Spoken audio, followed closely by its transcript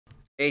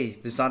Hey,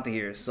 Visanta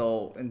here.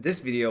 So in this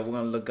video, we're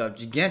gonna look up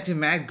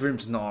Gigantamax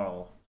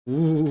Grimmsnarl.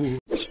 Ooh.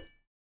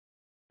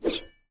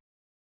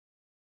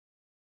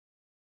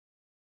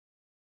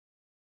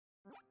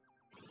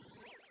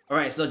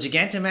 Alright, so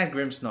Gigantamax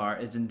Grimmsnarl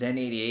is in Den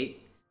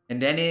 88. And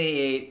Den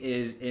 88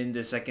 is in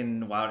the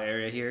second wild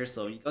area here.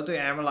 So you go to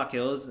Hammerlock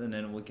Hills and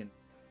then we can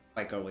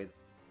bike our way.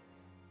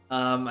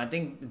 I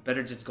think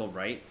better just go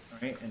right,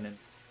 and then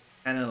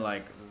kinda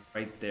like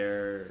right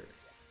there.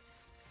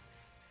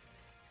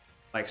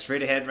 Like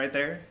straight ahead right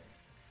there.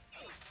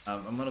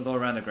 I'm gonna go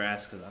around the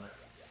grass because I don't.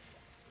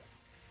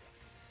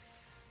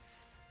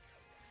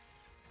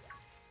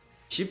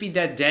 Should be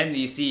that den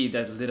you see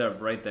that lit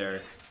up right there.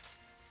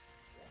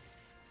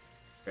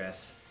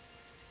 Grass.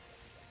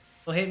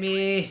 Don't hit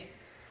me!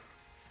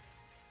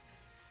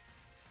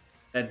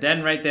 That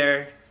den right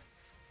there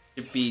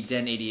should be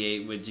Den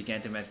 88 with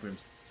Gigantamax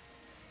Grimmsnarl.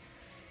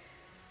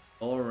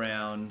 Go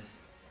around.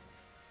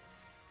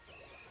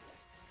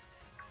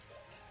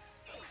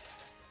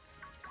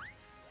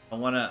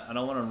 I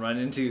don't wanna run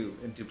into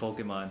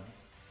Pokemon.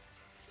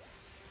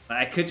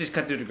 I could just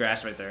cut through the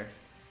grass right there.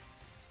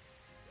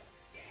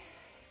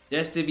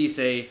 Just to be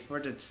safe,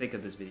 for the sake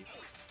of this video.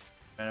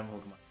 Random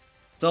Pokemon.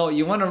 So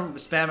you wanna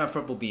spam a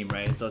purple beam,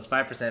 right? So it's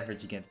 5% for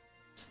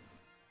Gigantamax.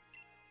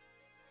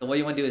 So what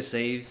you wanna do is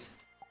save.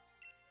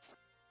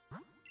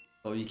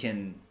 So you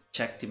can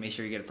check to make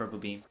sure you get a purple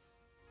beam.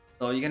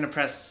 So you're gonna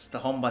press the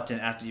home button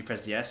after you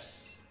press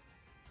yes.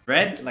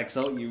 Red, like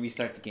so, you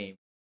restart the game.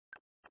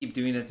 Keep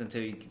doing this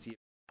until you can see the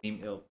game.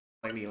 It'll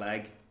slightly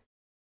lag.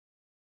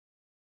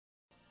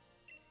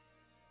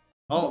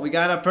 Oh, we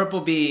got a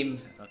purple beam.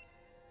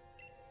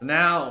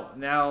 Now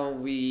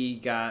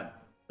we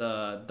got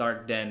the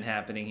dark den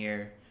happening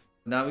here.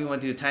 Now we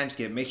want to do a time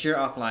skip. Make sure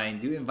you're offline.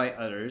 Do invite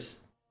others,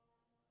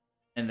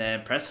 and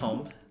then press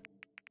home.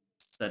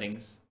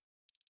 Settings.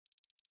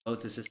 Go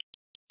to system.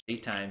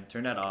 Daytime.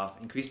 Turn that off.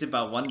 Increase it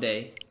by 1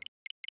 day.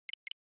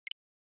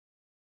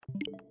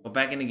 Go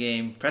back in the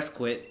game. Press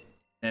quit.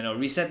 And it'll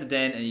reset the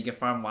den and you can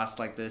farm lots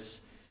like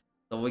this.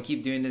 So we'll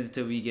keep doing this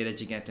until we get a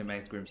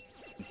Gigantamax Grimmsnarl.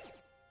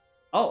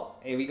 Oh,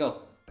 here we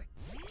go.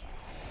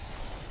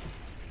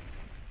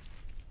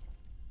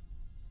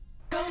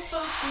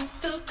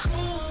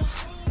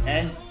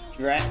 And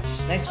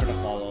thanks for the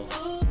follow.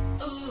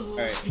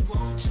 Alright. I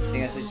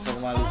think I switched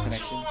Pokemon lose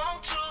connection.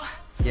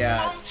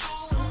 Yeah.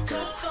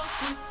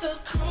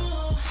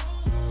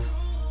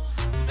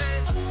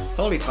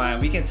 Totally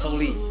fine. We can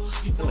totally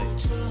do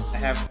it. I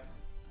have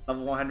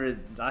level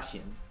 100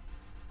 Zacian.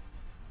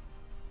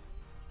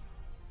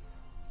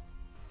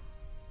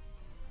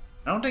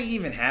 I don't think you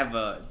even have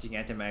a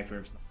Gigantamax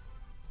Grimmsnarl.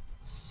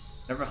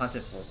 Never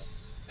hunted for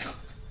them.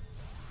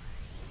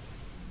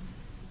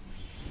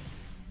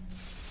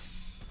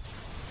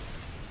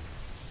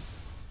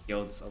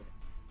 Yields. Okay.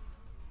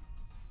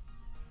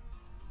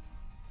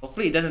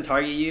 Hopefully it doesn't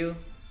target you.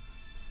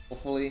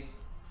 Hopefully.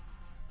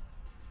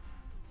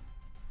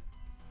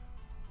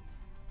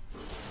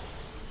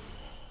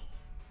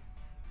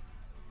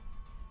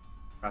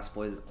 Cross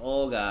boys.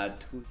 Oh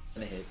god, who's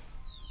gonna hit?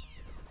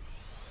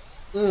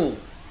 Ooh.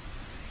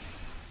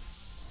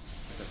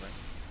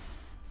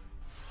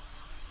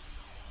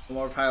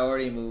 More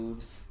priority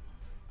moves.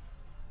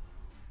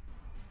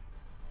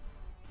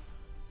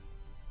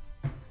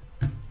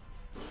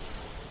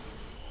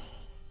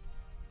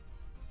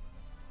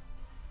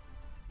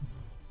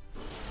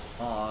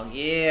 Oh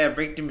yeah,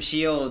 break them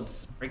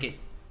shields. Break it.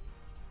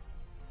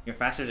 You're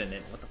faster than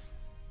it. What the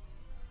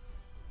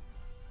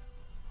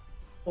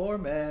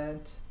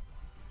format.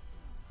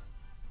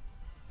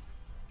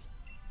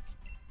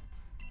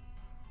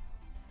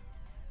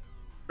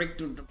 Break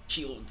through the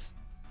shields.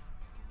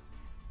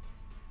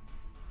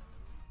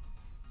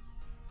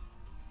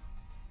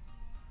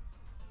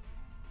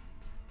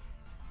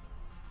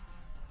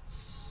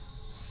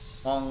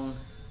 Long.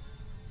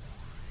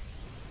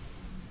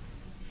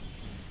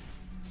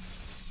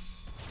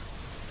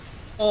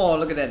 Oh,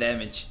 look at that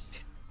damage.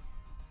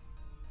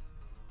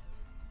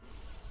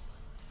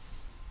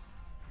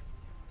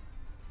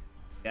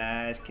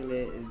 Guys, kill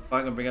it. It's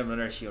probably gonna bring up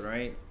another shield,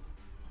 right?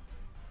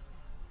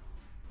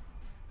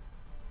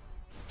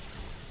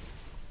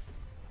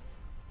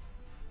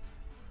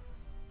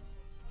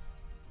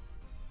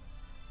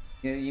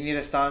 You need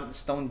a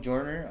stone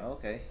joiner?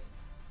 Okay.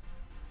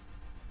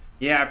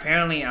 Yeah,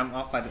 apparently I'm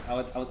off by I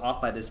was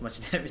off by this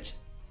much damage.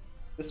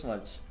 This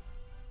much.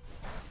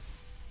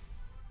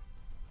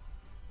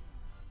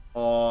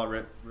 Oh,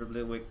 rip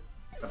Litwick.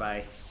 Bye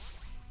bye.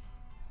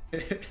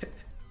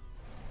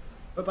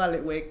 Bye bye,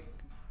 Litwick.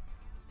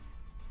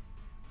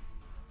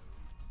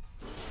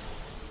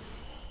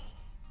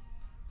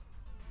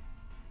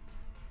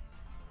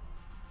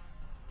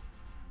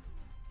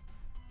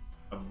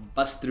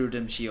 Bust through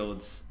them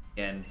shields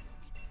again.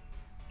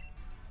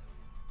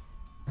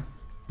 I'm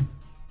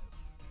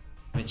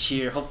gonna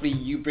cheer. Hopefully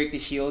you break the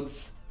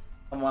shields.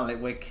 Come on,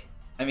 Litwick.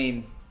 I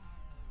mean,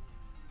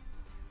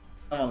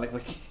 come on,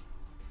 Litwick.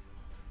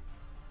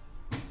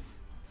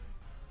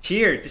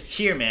 Cheer, just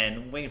cheer, man.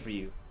 I'm waiting for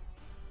you.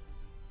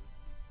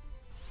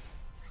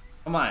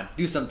 Come on,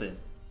 do something.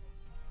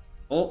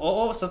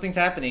 Oh, something's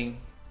happening.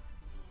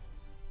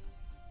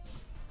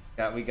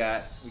 We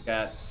got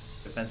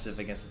defensive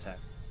against attack.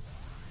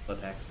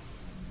 Attacks.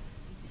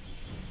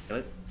 Kill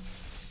it.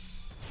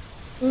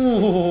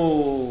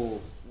 Ooh,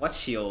 what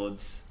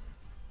shields?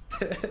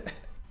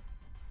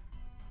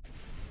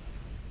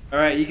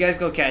 Alright, you guys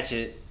go catch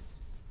it.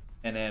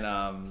 And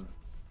then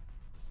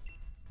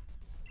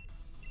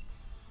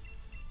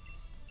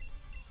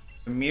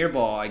Mirror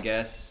Ball, I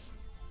guess.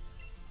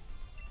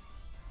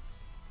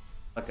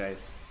 Look,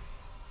 guys.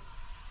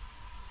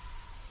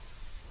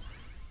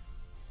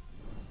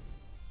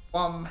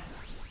 I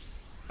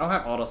don't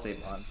have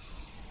autosave on.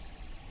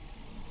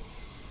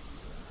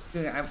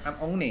 Dude, I'm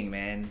owning,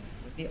 man.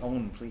 Let me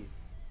own, please.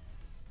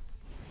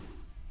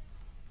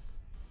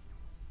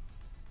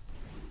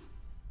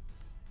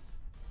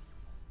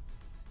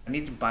 I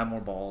need to buy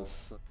more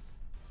balls.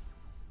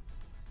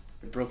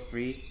 It broke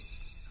free.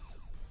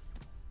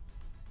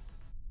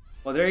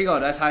 Well, there you go.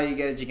 That's how you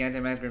get a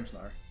Gigantamax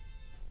Grimmsnarl.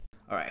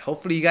 Alright,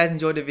 hopefully you guys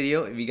enjoyed the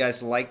video. If you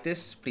guys like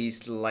this,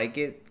 please like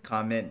it,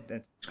 comment,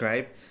 and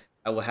subscribe.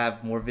 I will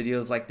have more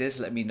videos like this.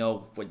 Let me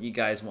know what you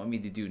guys want me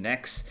to do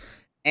next.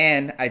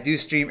 And I do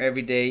stream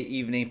every day,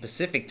 evening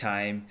Pacific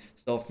time.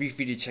 So feel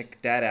free to check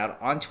that out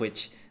on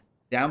Twitch.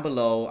 Down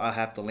below, I'll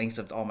have the links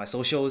of all my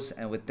socials.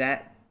 And with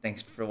that,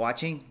 thanks for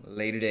watching.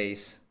 Later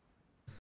days.